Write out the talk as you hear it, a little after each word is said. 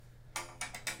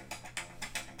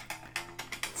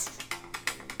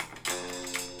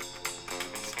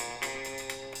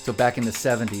So back in the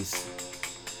 70s,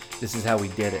 this is how we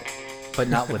did it. But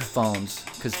not with phones,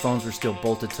 because phones were still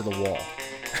bolted to the wall.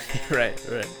 Right.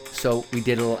 So we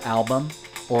did a little album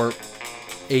or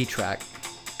a track,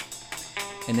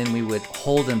 and then we would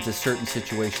hold them to certain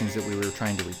situations that we were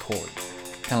trying to record.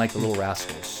 Kind of like the Little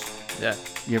Rascals. Yeah.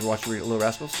 You ever watch the Little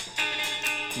Rascals?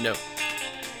 No.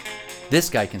 This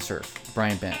guy can surf,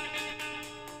 Brian Bent.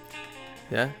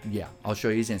 Yeah? Yeah, I'll show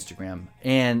you his Instagram.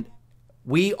 And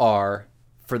we are,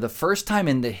 for the first time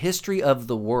in the history of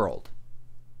the world,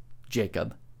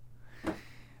 Jacob,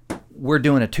 we're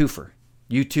doing a twofer.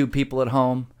 YouTube people at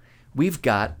home, we've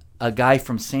got a guy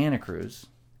from Santa Cruz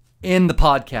in the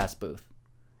podcast booth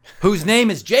whose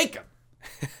name is Jacob.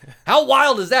 How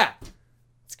wild is that?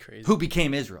 It's crazy. Who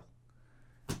became Israel.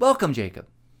 Welcome, Jacob.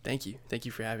 Thank you. Thank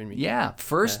you for having me. Yeah,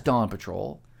 first Dawn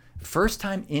Patrol. First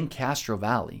time in Castro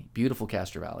Valley. Beautiful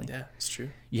Castro Valley. Yeah, it's true.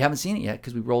 You haven't seen it yet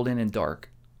because we rolled in dark.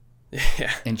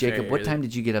 Yeah. And Jacob, very what early. time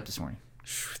did you get up this morning?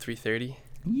 3:30.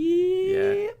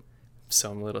 Yeah.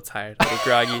 So I'm a little tired, a little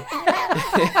groggy.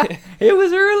 It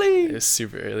was early. It was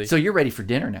super early. So you're ready for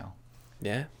dinner now.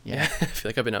 Yeah. Yeah. I feel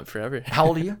like I've been up forever. How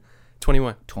old are you?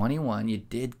 21. 21. You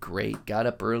did great. Got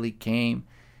up early, came,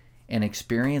 and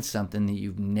experienced something that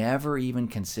you've never even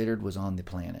considered was on the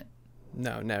planet.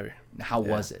 No, never. How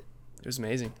was it? It was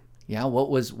amazing. Yeah. What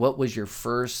was your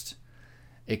first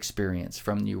experience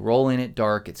from you roll in at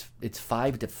dark? It's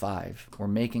 5 to 5. We're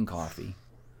making coffee,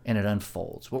 and it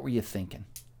unfolds. What were you thinking?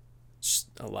 Just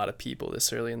a lot of people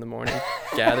this early in the morning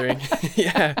gathering.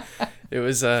 Yeah. It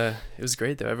was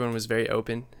great though. Everyone was very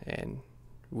open and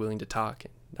willing to talk.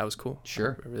 That was cool.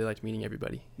 Sure. I really liked meeting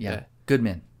everybody. Yeah. Good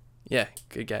men. Yeah,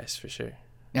 good guys for sure.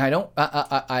 Now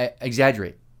I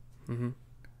exaggerate,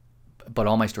 but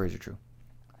all my stories are true.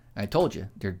 I told you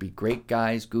there'd be great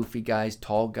guys, goofy guys,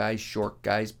 tall guys, short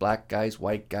guys, black guys,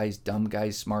 white guys, dumb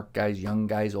guys, smart guys, young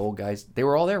guys, old guys. They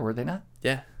were all there, were they not?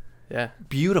 Yeah. Yeah.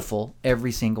 Beautiful,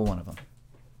 every single one of them.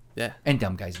 Yeah. And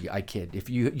dumb guys, I kid. If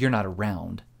you're not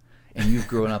around and you've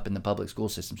grown up in the public school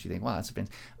systems, you think, wow, that's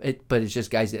a but it's just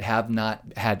guys that have not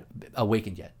had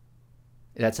awakened yet.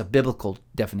 That's a biblical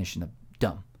definition of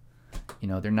dumb.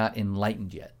 They're not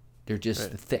enlightened yet. They're just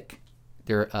thick.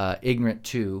 They're ignorant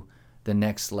to the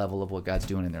next level of what God's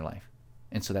doing in their life.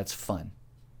 And so that's fun.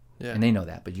 Yeah. And they know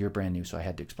that, but you're brand new, so I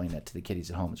had to explain that to the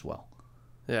kiddies at home as well.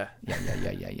 Yeah.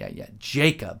 Yeah.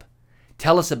 Jacob,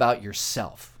 tell us about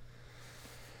yourself.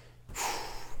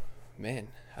 Man,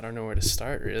 I don't know where to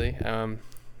start really.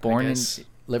 Born in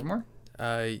Livermore?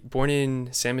 Born in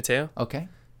San Mateo. Okay.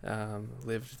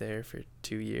 Lived there for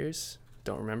 2 years.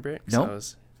 Don't remember it because Nope. I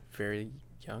was very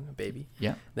young, a baby.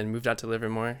 Yeah. Then moved out to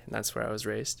Livermore, and that's where I was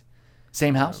raised.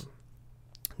 Same house?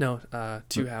 No,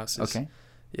 2 houses. Okay.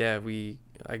 Yeah,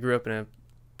 I grew up in a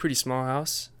pretty small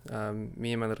house.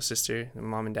 Me and my little sister, and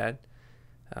mom and dad.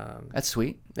 That's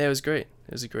sweet. Yeah, it was great.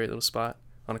 It was a great little spot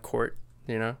on a court,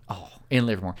 Oh, in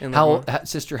Livermore. In How Livermore. old,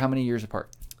 sister, how many years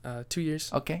apart? 2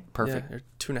 years. Okay, perfect. Yeah, or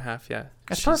 2.5, yeah.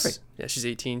 That's perfect. Yeah, she's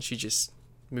 18. She just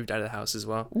moved out of the house as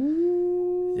well.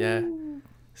 Ooh. Yeah.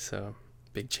 So,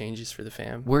 big changes for the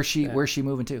fam. Where's she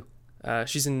moving to?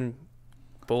 She's in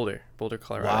Boulder,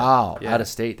 Colorado. Wow, Yeah. out of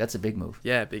state. That's a big move.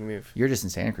 Yeah, big move. You're just in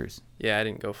Santa Cruz. Yeah, I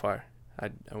didn't go far. I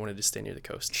wanted to stay near the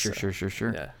coast. Sure.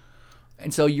 Yeah.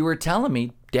 And so you were telling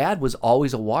me Dad was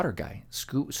always a water guy,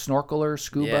 snorkeler,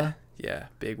 scuba. Yeah,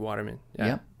 big waterman. Yeah,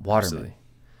 Yep, waterman. absolutely.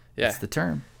 Yeah, That's the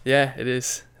term. yeah, it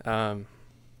is.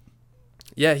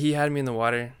 Yeah, he had me in the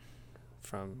water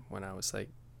from when I was like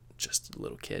just a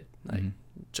little kid, like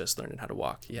just learning how to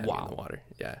walk. He had me in the water.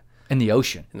 Yeah, In the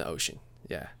ocean. in the ocean.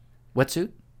 Yeah.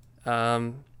 Wetsuit?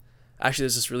 Actually,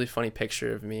 there's this really funny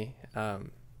picture of me.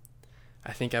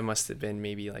 I think I must have been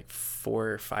maybe like 4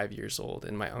 or 5 years old,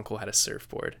 and my uncle had a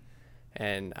surfboard,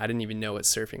 and I didn't even know what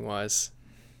surfing was,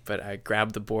 but I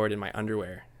grabbed the board in my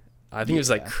underwear. I think it was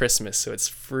like Christmas, so it's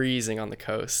freezing on the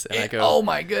coast, and I go, oh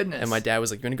my goodness. and my dad was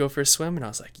like, "You want to go for a swim?" And I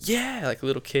was like, "Yeah," like a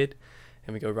little kid.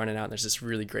 And we go running out, and there's this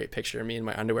really great picture of me in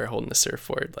my underwear holding the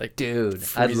surfboard. Like, dude, I'd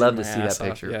freezing love to my see that ass off.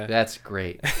 picture. Yeah. That's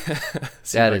great. See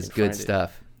if That I is can good find it.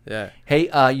 stuff. Yeah.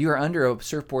 Hey, you are under a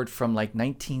surfboard from like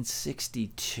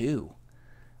 1962.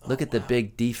 Look at the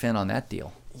big defin on that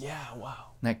deal. Yeah.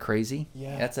 Wow. Isn't that crazy?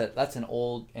 Yeah. That's an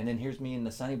old. And then here's me and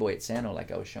the Sunny Boy at Sano,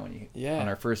 like I was showing you. Yeah. On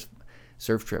our first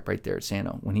surf trip right there at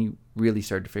Sano, when he really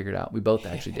started to figure it out. We both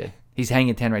actually did. He's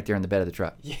hanging 10 right there on the bed of the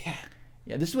truck. Yeah.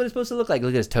 Yeah, this is what it's supposed to look like.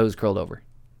 Look at his toes curled over.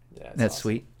 Yeah. That's awesome.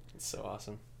 sweet. It's so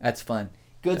awesome. That's fun.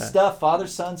 Good Yeah. stuff. Father,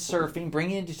 son, surfing,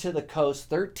 bringing you to the coast.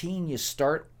 13, you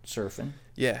start surfing.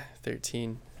 Yeah.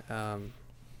 13. I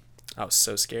was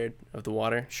so scared of the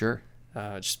water. Sure.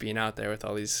 Just being out there with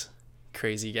all these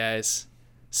crazy guys.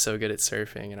 so good at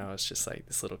surfing, and I was just like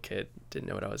this little kid, didn't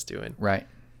know what I was doing. Right.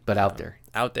 But out there.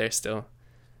 Out there still,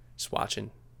 just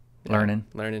watching. Learning.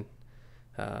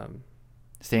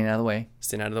 Staying out of the way.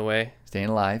 Staying out of the way. Staying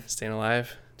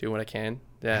alive. Doing what I can.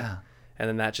 Yeah. And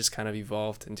then that just kind of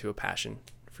evolved into a passion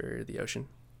for the ocean.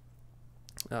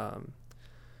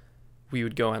 We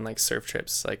would go on like surf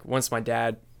trips. Like once my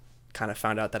dad kind of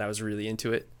found out that I was really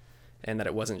into it and that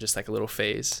it wasn't just like a little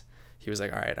phase, he was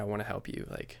like, all right, I want to help you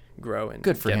like grow and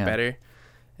Good for get him. better.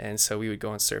 And so we would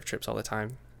go on surf trips all the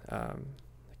time.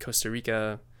 Costa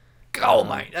Rica. Oh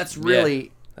my, that's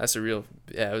really...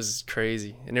 It was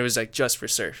crazy. And it was like just for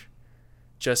surf.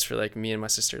 Just for like me and my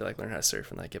sister to like learn how to surf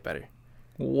and like get better.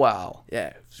 Wow. Yeah,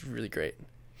 it was really great.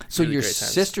 So really your great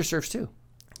times. sister surfs too?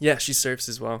 Yeah, she surfs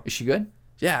as well. Is she good?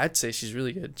 Yeah, I'd say she's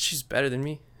really good. She's better than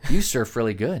me. You surf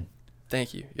really good.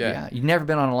 Thank you. Yeah. You've never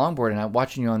been on a longboard, and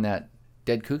watching you on that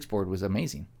Dead Kooks board was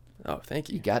amazing. Oh, thank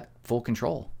you. You got full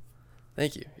control.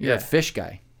 Thank you. You're a fish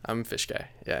guy. I'm a fish guy.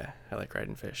 Yeah, I like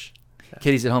riding fish. Yeah.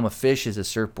 Kiddies at home, a fish is a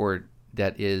surfboard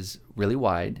that is really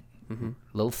wide, Mm-hmm.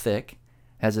 a little thick,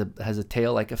 has a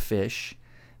tail like a fish.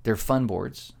 They're fun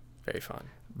boards. Very fun.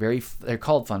 They're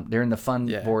called fun. They're in the fun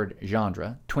board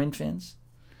genre. Twin fins.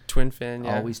 Twin fin,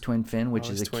 yeah. Always twin fin, which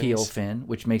Always is a twins. keel fin,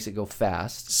 which makes it go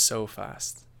fast. So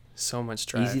fast. So much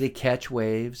drive. Easy to catch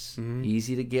waves. Mhm.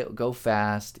 Easy to go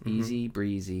fast. Easy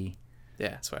breezy.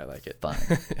 Yeah, that's why I like it. Fun.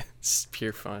 It's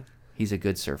pure fun. He's a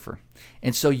good surfer.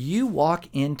 And so you walk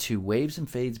into Waves and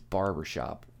Fades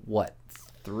Barbershop, what,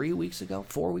 3 weeks ago?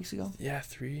 4 weeks ago? Yeah,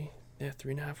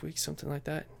 3.5 weeks, something like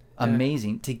that.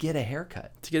 Amazing. To get a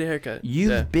haircut. To get a haircut.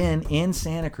 You've been in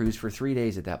Santa Cruz for 3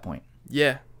 days at that point.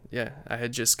 Yeah. I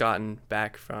had just gotten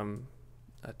back from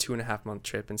a 2.5 month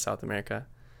trip in South America.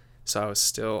 So I was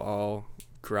still all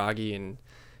groggy and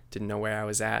didn't know where I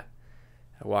was at.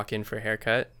 I walk in for a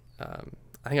haircut.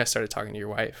 I think I started talking to your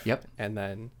wife. Yep. And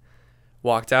then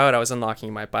walked out. I was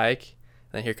unlocking my bike.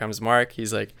 And then here comes Mark.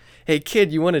 He's like, hey,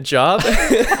 kid, you want a job?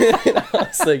 I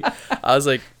was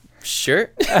like,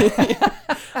 sure.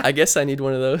 I guess I need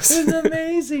one of those. It's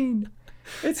amazing.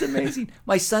 It's amazing.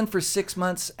 My son for 6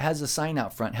 months has a sign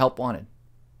out front, help wanted.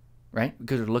 Right?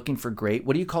 Because they're looking for great.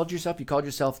 What do you call yourself? You called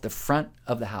yourself the front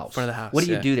of the house. Front of the house. What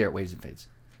do you do there at Waves and Fades?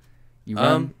 You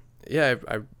run? Yeah,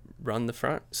 I run the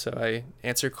front. So I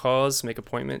answer calls, make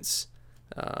appointments.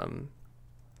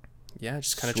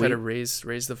 Just kind of try to raise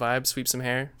the vibe, sweep some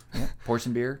hair. Yeah. Pour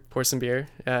some beer.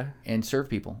 Yeah. And serve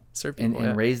people.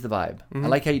 And raise the vibe. Mm-hmm. I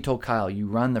like how you told Kyle you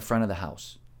run the front of the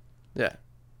house. Yeah.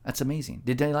 That's amazing.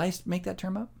 Did Elias make that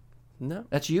term up? No.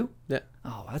 That's you? Yeah.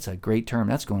 Oh, that's a great term.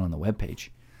 That's going on the webpage.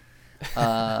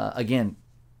 Again,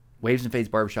 Waves and Fades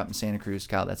Barbershop in Santa Cruz.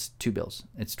 Kyle, that's $2.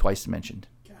 It's twice mentioned.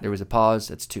 There was a pause.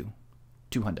 That's $2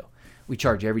 hundo. We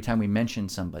charge every time we mention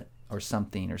somebody or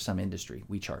something or some industry.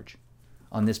 We charge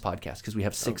on this podcast because we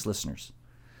have 6 listeners.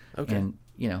 Okay. And,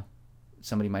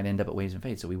 somebody might end up at Waves and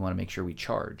Fades, so we want to make sure we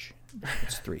charge.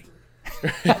 It's 3.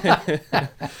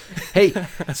 Hey,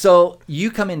 so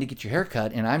you come in to get your hair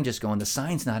cut, and I'm just going, the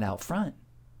sign's not out front.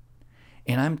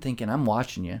 And I'm thinking, I'm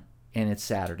watching you, and it's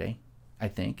Saturday, I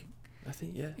think.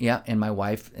 Yeah. Yeah, and my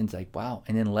wife, and it's like, wow.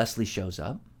 And then Leslie shows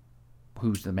up,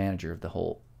 who's the manager of the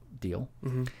whole deal.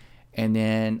 Mm-hmm. And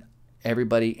then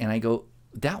everybody, and I go,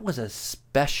 that was a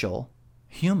special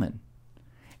human.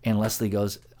 And Leslie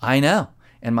goes, I know.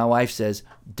 And my wife says,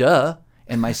 duh.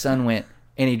 And my son went,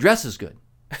 and he dresses good.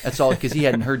 That's all, because he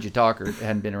hadn't heard you talk or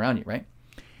hadn't been around you, right?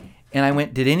 And I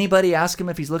went, did anybody ask him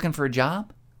if he's looking for a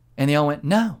job? And they all went,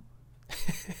 no.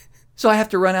 So I have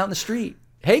to run out in the street.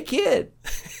 Hey, kid.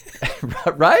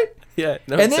 Right? Yeah.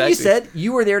 No, and then you said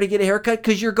you were there to get a haircut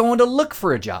because you're going to look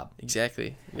for a job.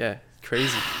 Exactly. Yeah.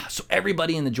 Crazy. So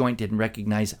everybody in the joint didn't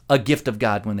recognize a gift of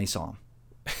God when they saw him.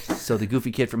 So the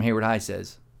goofy kid from Hayward High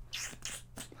says,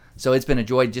 so it's been a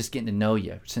joy just getting to know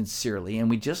you sincerely. And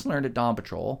we just learned at Dawn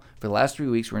Patrol, for the last 3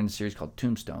 weeks, we're in a series called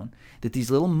Tombstone, that these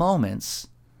little moments,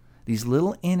 these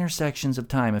little intersections of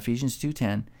time, Ephesians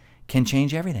 2:10, can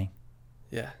change everything.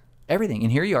 Yeah. Everything.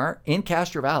 And here you are in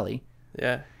Castro Valley.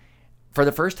 Yeah. For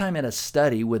the first time at a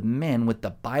study with men with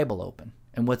the Bible open.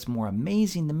 And what's more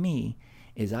amazing to me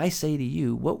is I say to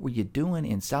you, what were you doing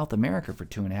in South America for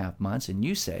 2.5 months? And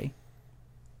you say,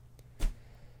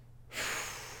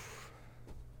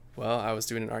 well, I was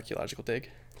doing an archaeological dig.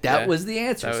 That was the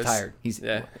answer. He's tired.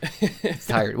 He's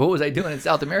tired. What was I doing in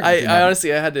South America? I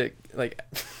honestly, I had to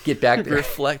get back there.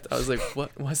 Reflect. I was like,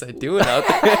 what was I doing out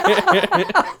there?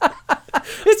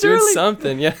 It's doing early.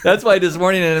 Something, yeah. That's why this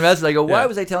morning in a message I go, why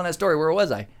was I telling that story? Where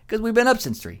was I? Because we've been up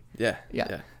since 3. Yeah.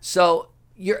 So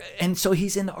so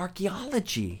he's into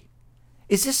archaeology.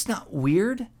 Is this not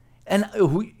weird? And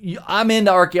I'm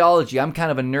into archaeology. I'm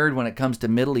kind of a nerd when it comes to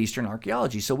Middle Eastern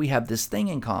archaeology. So we have this thing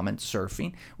in common,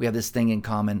 surfing. We have this thing in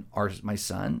common, my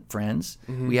son, friends.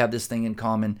 We have this thing in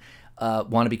common,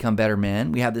 want to become better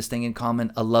men. We have this thing in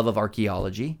common, a love of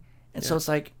archaeology. And so it's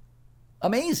like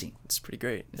amazing. It's pretty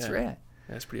great. It's rad.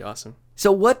 Yeah, it's pretty awesome.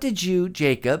 So what did you,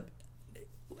 Jacob,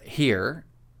 hear?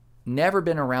 Never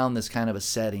been around this kind of a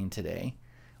setting today.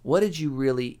 What did you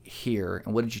really hear,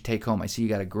 and what did you take home? I see you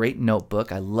got a great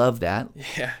notebook. I love that.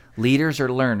 Yeah. Leaders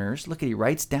are learners. Look at he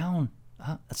writes down.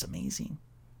 That's amazing.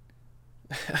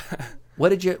 What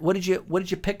did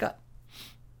you pick up?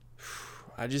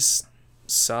 I just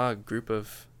saw a group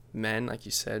of men, like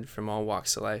you said, from all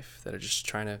walks of life that are just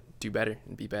trying to do better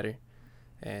and be better,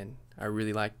 and I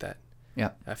really liked that.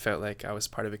 Yeah. I felt like I was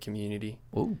part of a community.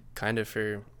 Ooh. Kind of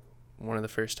for one of the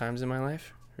first times in my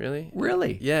life. Really?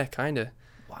 Really? Yeah, kind of.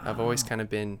 Wow. I've always kind of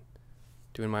been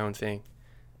doing my own thing.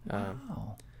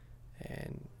 Wow.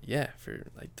 And yeah, for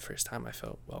like the first time I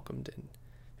felt welcomed, and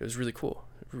it was really cool.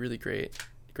 Really great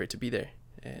to be there.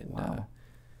 And Wow.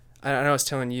 I was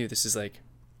telling you, this is like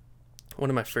one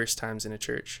of my first times in a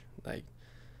church. Like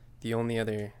the only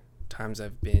other times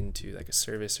I've been to like a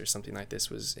service or something like this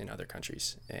was in other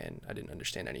countries, and I didn't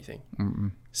understand anything.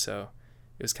 Mm-mm. So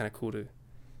it was kind of cool to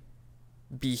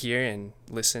be here and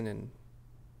listen and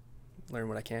learn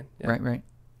what I can. Yeah. Right.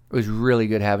 It was really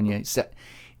good having you.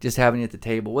 Just having you at the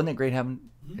table. Wasn't it great having?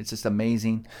 It's just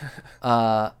amazing.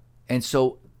 And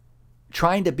so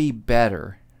trying to be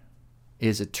better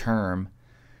is a term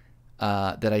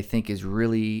that I think is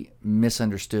really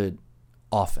misunderstood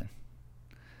often.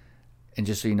 And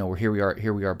just so you know, here we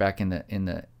are back in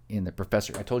the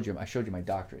professor. I showed you my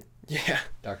doctorate. Yeah.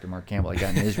 Dr. Mark Campbell I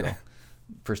got in Israel.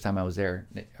 First time I was there,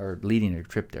 or leading a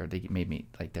trip there, they made me,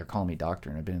 like, they're calling me doctor,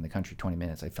 and I've been in the country 20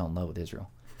 minutes. I fell in love with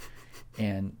Israel.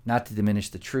 And not to diminish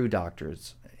the true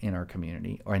doctors in our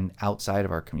community or outside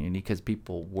of our community, because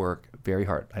people work very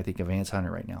hard. I think of Vance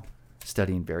Hunter right now,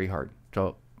 studying very hard.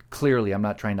 So clearly I'm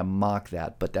not trying to mock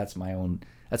that, but that's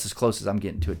as close as I'm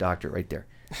getting to a doctorate right there.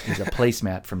 He's a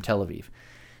placemat from Tel Aviv.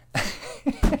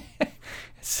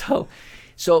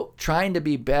 So trying to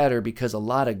be better, because a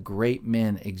lot of great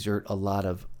men exert a lot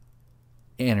of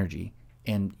energy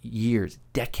and years,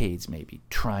 decades maybe,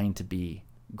 trying to be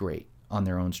great on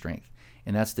their own strength.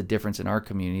 And that's the difference in our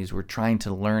communities. We're trying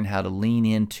to learn how to lean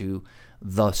into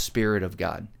the Spirit of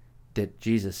God that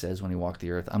Jesus says when he walked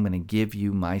the earth, I'm going to give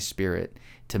you my Spirit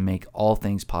to make all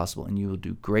things possible, and you will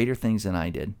do greater things than I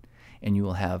did, and you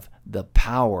will have the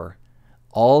power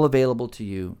all available to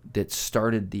you that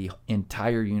started the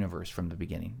entire universe from the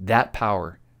beginning. That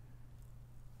power,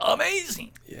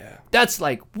 amazing. Yeah. That's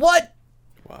like, what?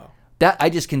 Wow. That I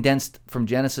just condensed from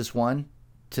Genesis 1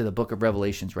 to the book of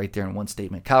Revelations right there in one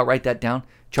statement. Kyle, write that down.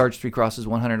 Charge 3 crosses,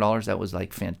 $100. That was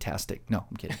like fantastic. No,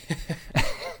 I'm kidding.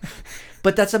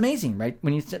 But that's amazing, right?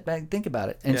 When you sit back and think about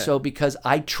it. And so because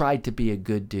I tried to be a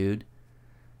good dude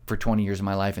for 20 years of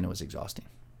my life, and it was exhausting.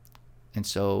 And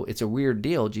so it's a weird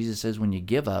deal. Jesus says when you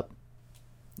give up,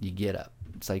 you get up.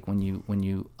 It's like when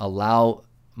you allow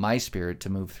my Spirit to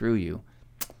move through you,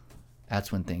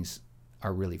 that's when things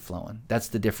are really flowing. That's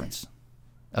the difference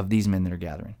of these men that are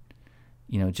gathering.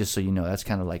 Just so you know, that's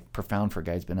kind of like profound for a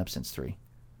guy who's been up since 3.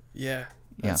 Yeah,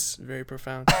 that's very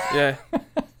profound. Yeah.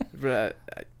 But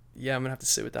I'm going to have to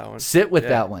sit with that one. Sit with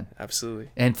that one. Absolutely.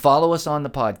 And follow us on the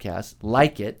podcast.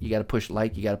 Like it. You got to push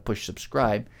like. You got to push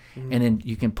subscribe. Mm-hmm. And then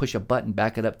you can push a button,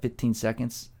 back it up 15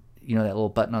 seconds. You know that little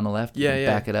button on the left?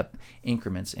 Back it up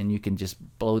increments, and you can just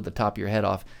blow the top of your head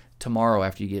off tomorrow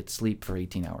after you get sleep for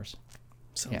 18 hours.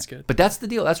 Sounds good. But that's the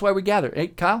deal. That's why we gather. Hey,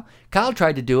 Kyle? Kyle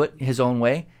tried to do it his own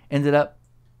way. Ended up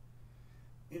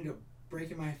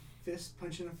breaking my fist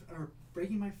punching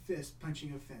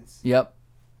a fence. Yep.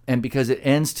 And because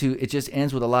it just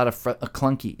ends with a lot of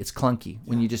clunky. It's clunky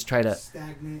when you just try to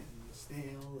stagnant and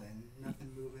stale and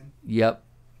nothing moving. Yep.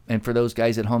 And for those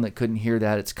guys at home that couldn't hear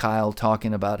that, it's Kyle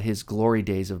talking about his glory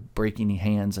days of breaking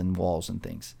hands and walls and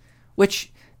things,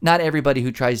 which not everybody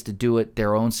who tries to do it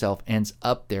their own self ends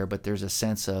up there, but there's a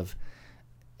sense of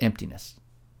emptiness,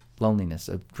 loneliness,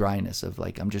 of dryness, of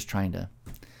like, I'm just trying to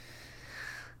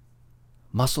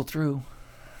muscle through,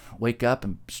 wake up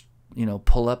and,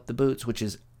 pull up the boots, which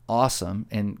is awesome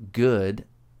and good,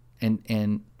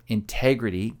 and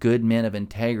integrity. Good men of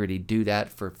integrity do that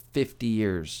for 50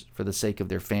 years for the sake of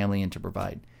their family and to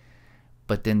provide.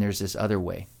 But then there's this other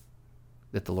way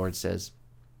that the Lord says,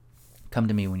 come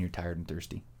to me when you're tired and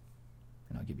thirsty,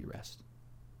 and I'll give you rest.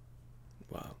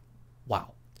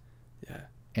 Wow. Yeah.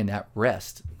 And that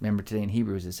rest, remember today in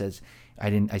Hebrews it says,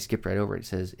 I skipped right over it. It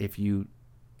says, if you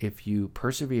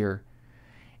persevere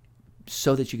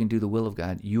so that you can do the will of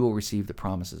God, you will receive the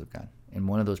promises of God. And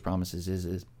one of those promises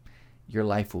is your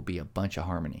life will be a bunch of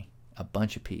harmony, a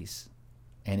bunch of peace,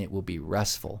 and it will be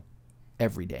restful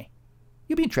every day.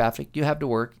 You'll be in traffic. You'll have to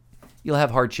work. You'll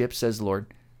have hardships, says the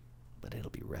Lord, but it'll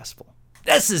be restful.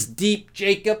 This is deep,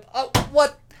 Jacob. Oh,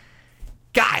 what?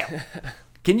 Kyle,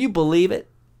 can you believe it?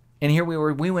 And here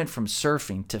we went from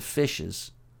surfing to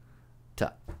fishes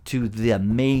to the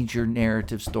major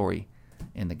narrative story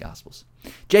in the Gospels.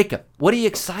 Jacob, what are you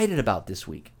excited about this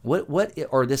week? What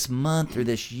or this month or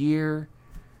this year?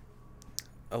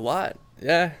 A lot.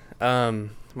 Yeah.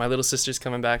 My little sister's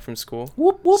coming back from school.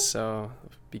 Whoop, whoop. So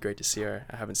it'd be great to see her.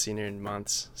 I haven't seen her in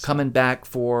months. So. Coming back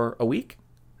for a week?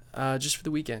 Just for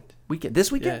the weekend.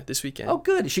 This weekend? Yeah, this weekend. Oh,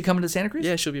 good. Is she coming to Santa Cruz?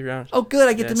 Yeah, she'll be around. Oh, good.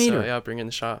 I get to meet her. Yeah, I'll bring her in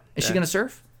the shop. Is she going to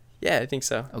surf? Yeah, I think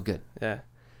so. Oh, good. Yeah.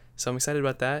 So I'm excited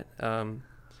about that.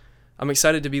 I'm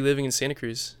excited to be living in Santa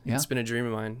Cruz. Yeah. It's been a dream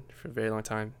of mine for a very long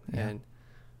time. Yeah. And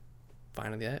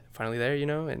finally there,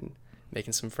 and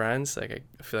making some friends. Like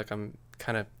I feel like I'm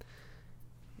kind of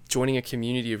joining a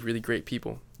community of really great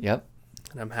people. Yep.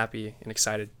 And I'm happy and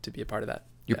excited to be a part of that.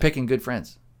 You're picking good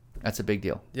friends. That's a big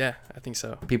deal. Yeah, I think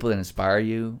so. People that inspire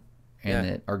you and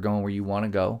that are going where you want to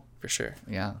go. For sure.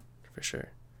 Yeah. For sure.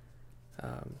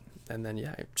 And then,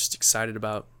 I'm just excited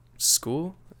about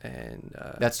school. And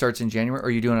that starts in January, or are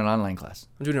you doing an online class?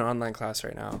 I'm doing an online class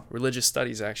right now. Religious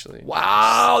studies, actually.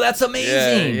 Wow, that's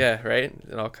amazing. Yeah, right?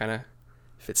 It all kind of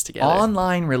fits together.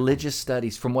 Online religious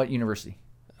studies from what university?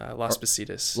 Las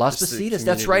Positas. Las Positas,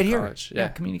 that's right college. here. Yeah,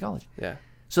 community college. Yeah.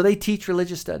 So they teach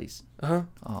religious studies. Uh-huh.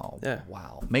 Oh, yeah.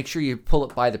 Wow. Make sure you pull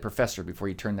it by the professor before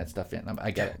you turn that stuff in.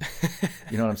 I get it.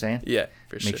 You know what I'm saying? Yeah,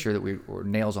 for sure. Make sure that we're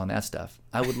nails on that stuff.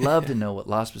 I would love to know what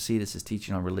Las Positas is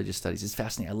teaching on religious studies. It's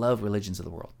fascinating. I love religions of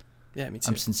the world. Yeah, me too.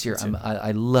 I'm sincere. Me too.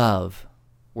 I love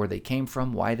where they came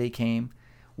from, why they came,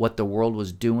 what the world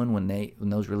was doing when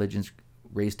those religions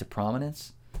raised to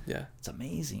prominence. Yeah. It's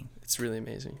amazing. It's really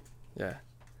amazing. Yeah.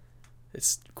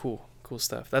 It's cool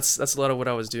stuff. That's a lot of what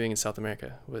I was doing in South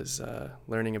America, was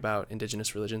learning about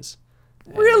indigenous religions.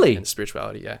 Really? And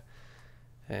spirituality, yeah.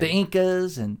 And the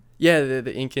Incas and... Yeah,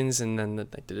 the Incans, and then the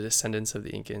descendants of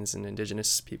the Incans and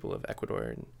indigenous people of Ecuador.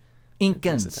 And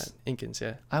Incans. Like that. Incans,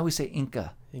 yeah. I always say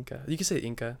Inca. Inca. You can say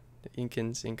Inca.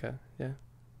 Incans, Inca, yeah.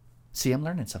 See, I'm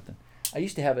learning something. I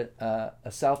used to have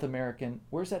a South American...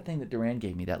 Where's that thing that Duran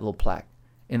gave me, that little plaque?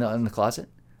 In the closet?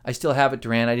 I still have it,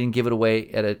 Duran. I didn't give it away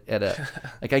at a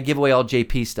like I give away all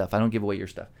JP stuff. I don't give away your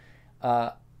stuff.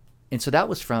 And so that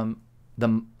was from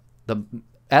the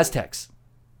Aztecs.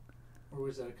 Or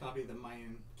was that a copy of the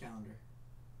Mayan calendar?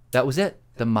 That was it.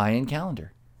 The Mayan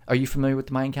calendar. Are you familiar with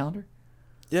the Mayan calendar?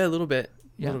 Yeah, a little bit.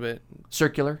 Yeah. A little bit.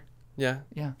 Circular. Yeah.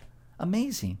 Yeah.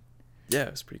 Amazing. Yeah,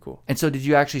 it was pretty cool. And so did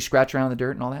you actually scratch around in the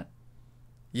dirt and all that?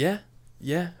 Yeah.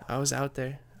 Yeah, I was out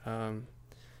there.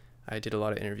 I did a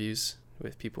lot of interviews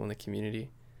with people in the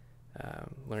community,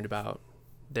 learned about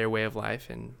their way of life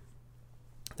and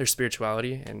their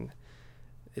spirituality, and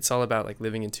it's all about like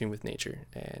living in tune with nature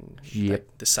and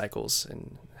like the cycles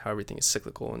and how everything is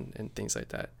cyclical and things like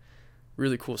that.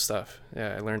 Really cool stuff.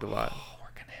 Yeah, I learned a lot. Oh,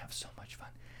 we're gonna have so much fun.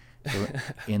 So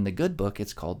in the good book,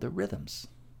 it's called the rhythms.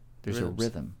 There's a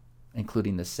rhythm,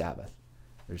 including the Sabbath.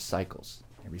 There's cycles.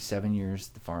 Every 7 years,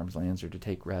 the farms' lands are to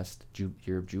take rest.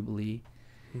 Year of Jubilee.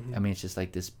 Mm-hmm. I mean, it's just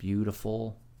like this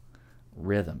beautiful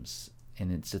rhythms,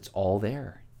 and it's all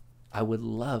there. I would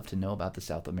love to know about the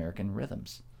South American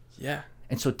rhythms. Yeah.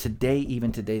 And so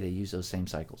even today, they use those same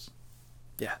cycles.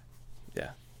 Yeah. Yeah.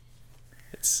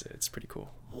 It's pretty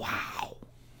cool. Wow.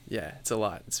 Yeah, it's a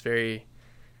lot. It's very,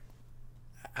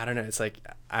 I don't know. It's like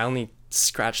I only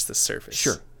scratched the surface.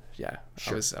 Sure. Yeah.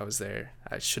 Sure. I was there.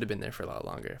 I should have been there for a lot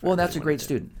longer. Well, that's a great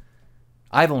student.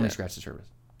 I've only scratched the surface.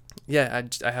 Yeah,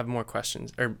 I have more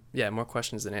questions, more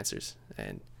questions than answers,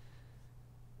 and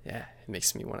yeah, it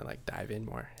makes me want to like dive in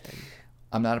more. And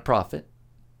I'm not a prophet,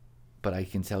 but I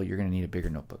can tell you're going to need a bigger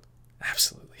notebook.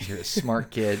 Absolutely. You're a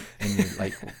smart kid, and you're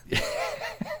like...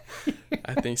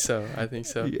 I think so.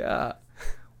 Yeah.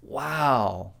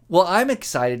 Wow. Well, I'm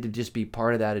excited to just be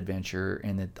part of that adventure,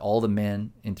 and that all the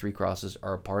men in Three Crosses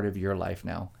are a part of your life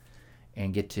now,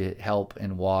 and get to help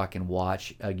and walk and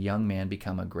watch a young man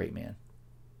become a great man.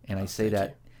 And I say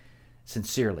that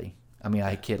sincerely. I mean,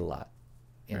 I kid a lot,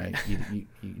 and right. you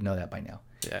know that by now.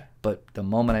 Yeah. But the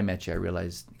moment I met you, I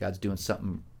realized God's doing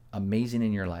something amazing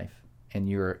in your life, and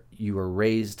you were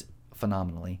raised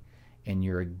phenomenally, and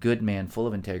you're a good man, full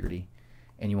of integrity,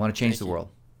 and you want to change the world.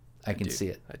 I can see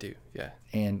it. I do. Yeah.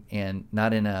 And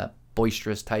not in a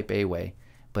boisterous type A way,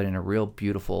 but in a real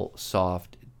beautiful,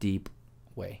 soft, deep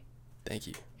way. Thank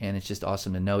you. And it's just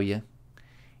awesome to know you.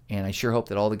 And I sure hope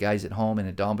that all the guys at home and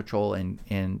at Dawn Patrol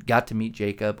and got to meet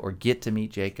Jacob or get to meet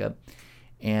Jacob.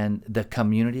 And the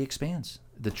community expands.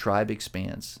 The tribe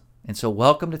expands. And so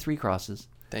welcome to Three Crosses.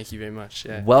 Thank you very much.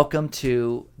 Yeah. Welcome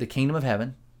to the kingdom of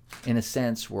heaven. In a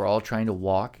sense, we're all trying to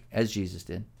walk as Jesus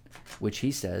did, which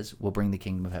he says will bring the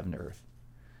kingdom of heaven to earth.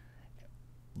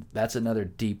 That's another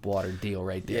deep water deal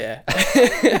right there.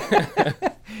 Yeah.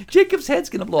 Jacob's head's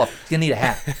going to blow off. He's going to need a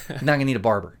hat. He's not going to need a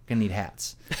barber. Going to need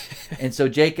hats. And so,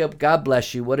 Jacob, God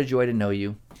bless you. What a joy to know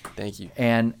you. Thank you.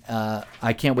 And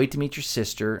I can't wait to meet your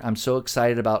sister. I'm so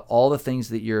excited about all the things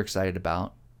that you're excited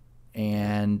about.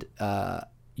 And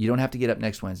you don't have to get up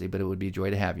next Wednesday, but it would be a joy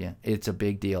to have you. It's a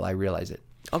big deal. I realize it.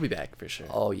 I'll be back for sure.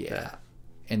 Oh, yeah.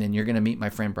 And then you're going to meet my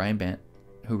friend Brian Bent,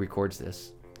 who records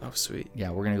this. Oh, sweet.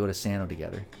 Yeah, we're going to go to Sano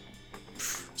together.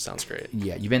 Sounds great.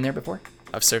 Yeah, you been there before?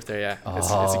 I've surfed there, yeah. It's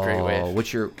a great wave.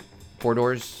 What's your Four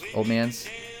Doors, Old Man's?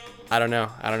 I don't know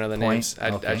the names.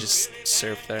 Okay. I just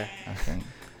surfed there. Okay.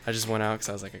 I just went out because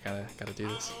I was like, I gotta do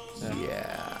this.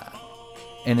 Yeah.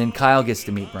 And then Kyle gets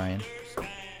to meet Brian.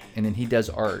 And then he does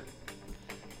art.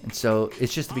 And so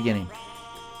it's just the beginning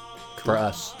for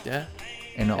us Yeah.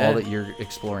 and all that you're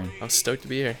exploring. I'm stoked to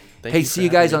be here. Thank Hey, you see for you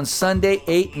guys having on me. Sunday,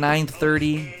 8,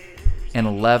 9:30, and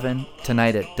 11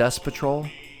 tonight at Dust Patrol,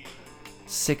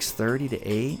 6:30 to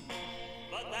 8.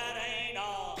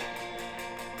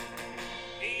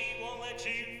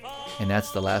 And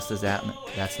that's the last of that.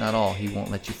 That's not all. He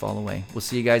won't let you fall away. We'll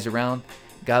see you guys around.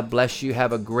 God bless you.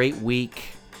 Have a great week.